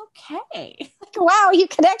like, okay. Like, wow, you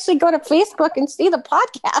can actually go to Facebook and see the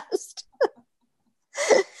podcast.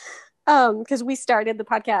 Because we started the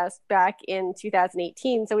podcast back in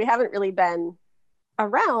 2018, so we haven't really been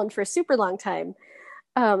around for a super long time.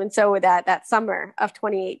 And so with that summer of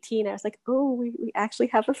 2018, I was like, oh, we actually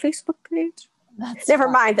have a Facebook page. That's never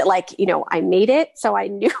mind that, like, you know, I made it, so I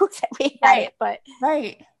knew that we had it, but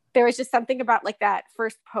there was just something about like that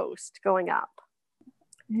first post going up.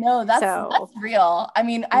 No, that's real. I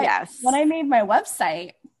mean, when I made my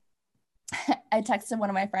website, I texted one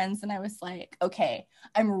of my friends and I was like, okay,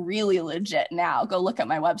 I'm really legit now. Go look at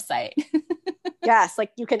my website. Yes,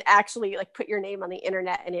 like you can actually like put your name on the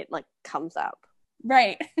internet and it like comes up.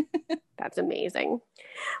 Right. That's amazing.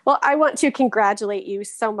 Well, I want to congratulate you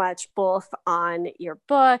so much both on your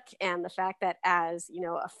book and the fact that as, you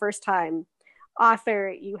know, a first-time author,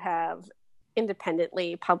 you have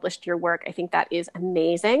independently published your work. I think that is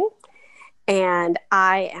amazing. And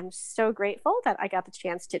I am so grateful that I got the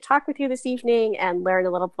chance to talk with you this evening and learn a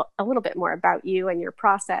little bit more about you and your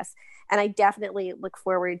process. And I definitely look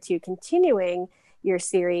forward to continuing your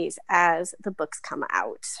series as the books come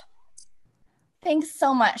out. Thanks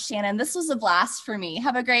so much, Shannon. This was a blast for me.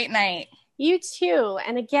 Have a great night. You too.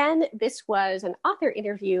 And again, this was an author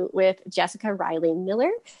interview with Jessica Riley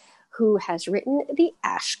Miller, who has written The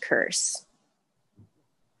Ash Curse.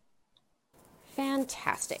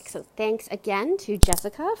 Fantastic. So thanks again to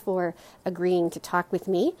Jessica for agreeing to talk with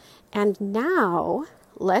me. And now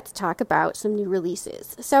let's talk about some new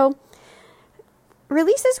releases. So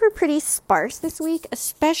releases were pretty sparse this week,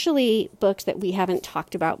 especially books that we haven't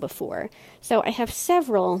talked about before. So I have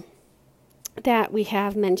several that we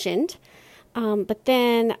have mentioned, but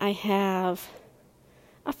then I have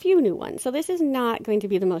a few new ones. So this is not going to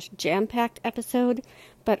be the most jam-packed episode,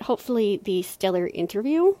 but hopefully the stellar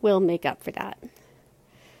interview will make up for that.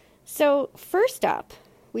 So first up,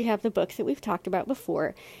 we have the books that we've talked about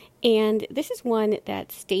before, and this is one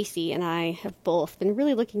that Stacy and I have both been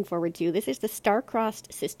really looking forward to. This is The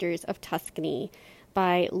Star-Crossed Sisters of Tuscany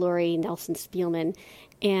by Laurie Nelson Spielman,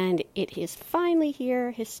 and it is finally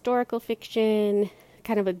here, historical fiction,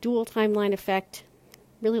 kind of a dual timeline effect.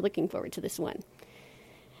 Really looking forward to this one.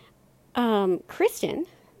 Kristen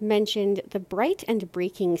mentioned The Bright and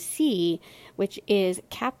Breaking Sea, which is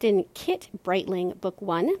Captain Kit Brightling, Book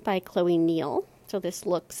 1 by Chloe Neal. So this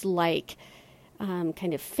looks like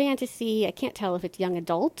kind of fantasy. I can't tell if it's young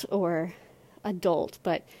adult or adult,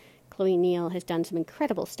 but Chloe Neal has done some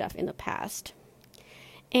incredible stuff in the past.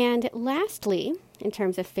 And lastly, in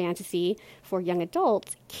terms of fantasy for young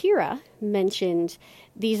adults, Kira mentioned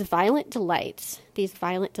These Violent Delights,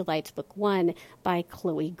 Book 1 by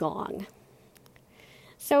Chloe Gong.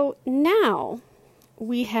 So now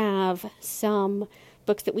we have some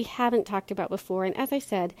books that we haven't talked about before, and as I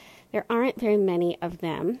said, there aren't very many of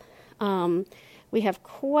them. We have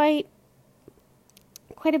quite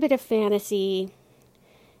a bit of fantasy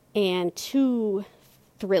and 2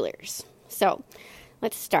 thrillers. So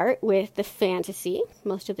let's start with the fantasy.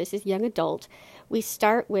 Most of this is young adult. We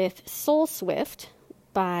start with Soul Swift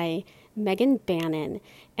by Megan Bannon,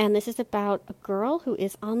 and this is about a girl who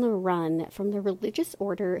is on the run from the religious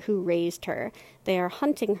order who raised her. They are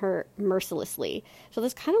hunting her mercilessly. So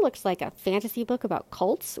this kind of looks like a fantasy book about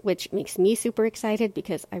cults, which makes me super excited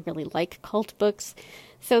because I really like cult books.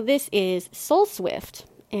 So this is Soul Swift,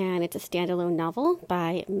 and it's a standalone novel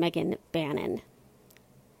by Megan Bannon.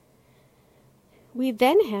 We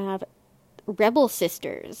then have Rebel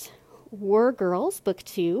Sisters, War Girls, Book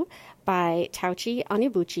 2 by Tauchi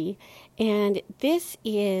Onibuchi, and this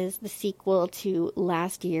is the sequel to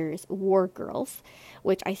last year's War Girls,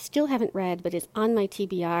 which I still haven't read but is on my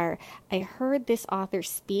TBR. I heard this author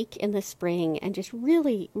speak in the spring and just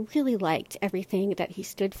really, really liked everything that he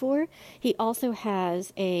stood for. He also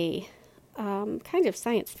has a kind of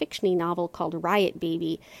science fiction-y novel called Riot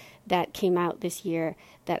Baby that came out this year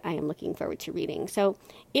that I am looking forward to reading. So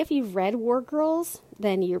if you've read War Girls,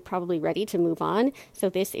 then you're probably ready to move on. So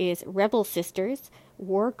this is Rebel Sisters,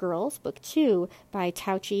 War Girls, Book 2 by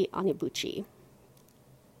Tauchi Onibuchi.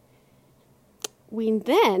 We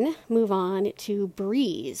then move on to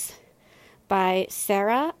Breeze by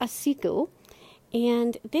Sarah Asiku.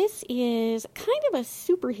 And this is kind of a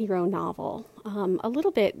superhero novel, a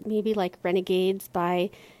little bit maybe like Renegades by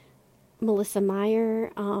Melissa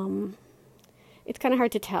Meyer. It's kind of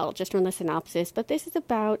hard to tell just from the synopsis, but this is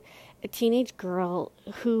about a teenage girl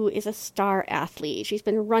who is a star athlete. She's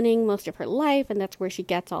been running most of her life, and that's where she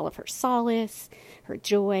gets all of her solace, her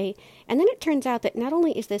joy. And then it turns out that not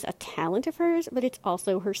only is this a talent of hers, but it's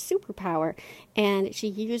also her superpower, and she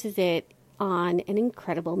uses it on an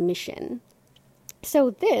incredible mission.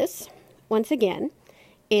 So this, once again,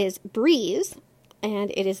 is Breeze,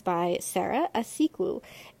 and it is by Sarah Asiku.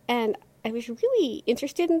 And I was really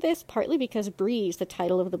interested in this, partly because Breeze, the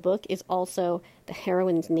title of the book, is also the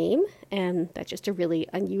heroine's name, and that's just a really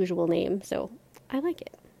unusual name, so I like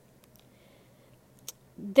it.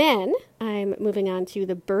 Then I'm moving on to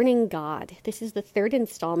The Burning God. This is the 3rd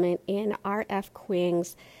installment in R.F.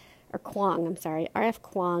 Kuang's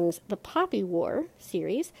The Poppy War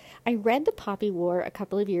series. I read The Poppy War a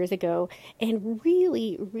couple of years ago and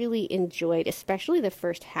really, really enjoyed, especially the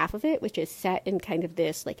first half of it, which is set in kind of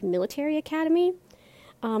this like military academy.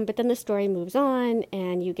 But then the story moves on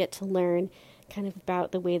and you get to learn kind of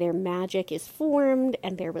about the way their magic is formed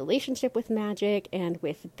and their relationship with magic and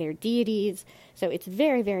with their deities. So it's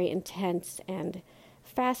very, very intense and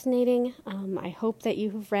fascinating. I hope that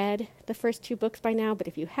you have read the first 2 books by now, but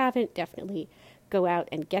if you haven't, definitely go out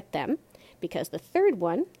and get them, because the 3rd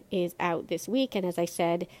one is out this week, and as I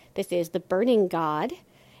said, this is The Burning God,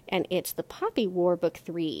 and it's The Poppy War Book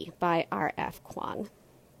 3 by R.F. Kuang.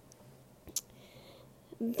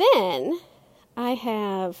 Then I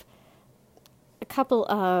have a couple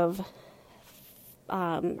of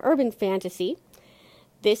urban fantasy.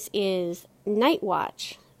 This is Night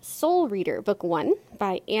Watch, Soul Reader, Book 1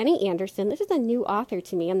 by Annie Anderson. This is a new author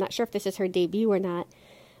to me. I'm not sure if this is her debut or not,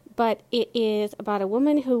 but it is about a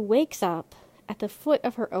woman who wakes up at the foot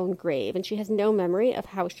of her own grave, and she has no memory of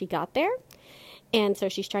how she got there. And so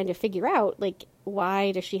she's trying to figure out, like,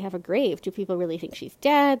 why does she have a grave? Do people really think she's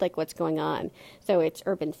dead? Like, what's going on? So it's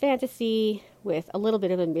urban fantasy with a little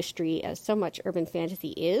bit of a mystery, as so much urban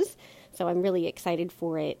fantasy is. So I'm really excited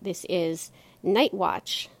for it. This is Night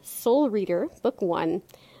Watch, Soul Reader, Book 1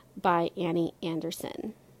 by Annie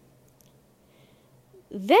Anderson.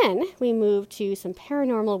 Then we move to some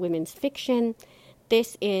paranormal women's fiction.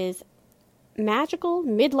 This is Magical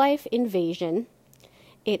Midlife Invasion.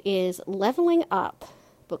 It is Leveling Up,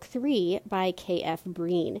 Book 3 by K.F.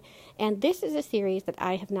 Breene. And this is a series that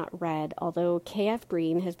I have not read, although K.F.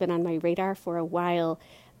 Breene has been on my radar for a while,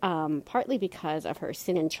 partly because of her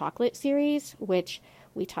Sin and Chocolate series, which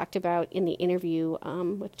we talked about in the interview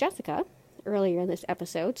with Jessica earlier in this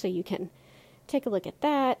episode. So you can take a look at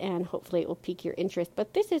that, and hopefully it will pique your interest.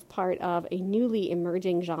 But this is part of a newly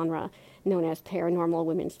emerging genre known as paranormal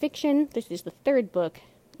women's fiction. This is the third book.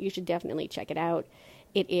 You should definitely check it out.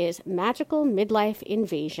 It is Magical Midlife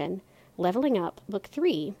Invasion, Leveling Up, Book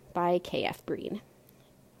 3 by K.F. Breene.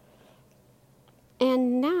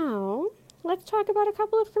 And now, let's talk about a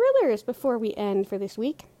couple of thrillers before we end for this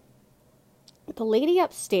week. The Lady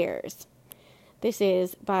Upstairs. This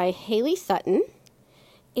is by Haley Sutton,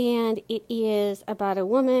 and it is about a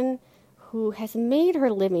woman who has made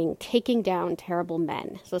her living taking down terrible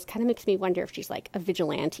men. So this kind of makes me wonder if she's like a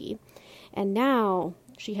vigilante. And now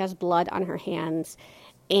she has blood on her hands,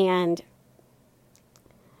 and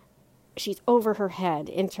she's over her head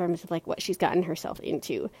in terms of like what she's gotten herself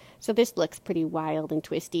into. So this looks pretty wild and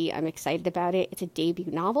twisty. I'm excited about it. It's a debut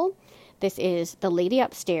novel. This is The Lady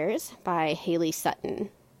Upstairs by Haley Sutton.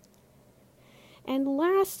 And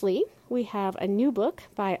lastly, we have a new book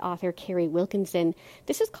by author Carrie Wilkinson.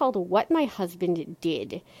 This is called What My Husband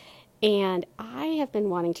Did. And I have been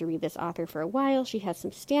wanting to read this author for a while. She has some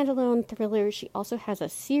standalone thrillers. She also has a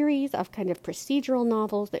series of kind of procedural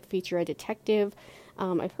novels that feature a detective.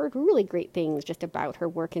 I've heard really great things just about her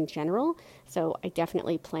work in general. So I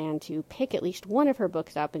definitely plan to pick at least one of her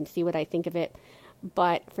books up and see what I think of it.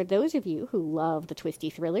 But for those of you who love the twisty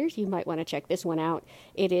thrillers, you might want to check this one out.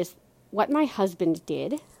 It is What My Husband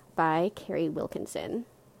Did by Carrie Wilkinson.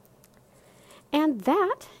 And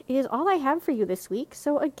that is all I have for you this week.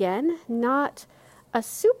 So again, not a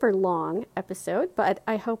super long episode, but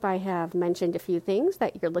I hope I have mentioned a few things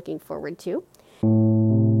that you're looking forward to.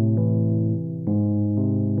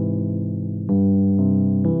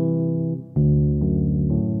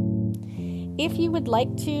 If you would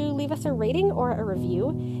like to leave us a rating or a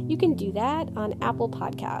review, you can do that on Apple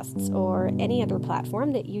Podcasts or any other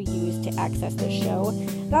platform that you use to access the show.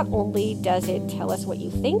 Not only does it tell us what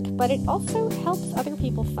you think, but it also helps other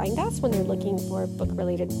people find us when they're looking for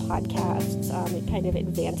book-related podcasts. It kind of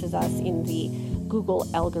advances us in the Google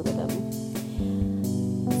algorithm.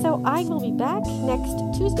 So I will be back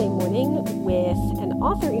next Tuesday morning with an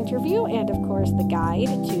author interview and, of course, the guide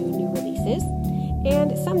to new releases.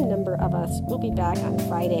 And some number of us will be back on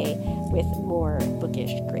Friday with more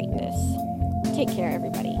bookish greatness. Take care,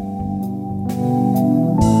 everybody.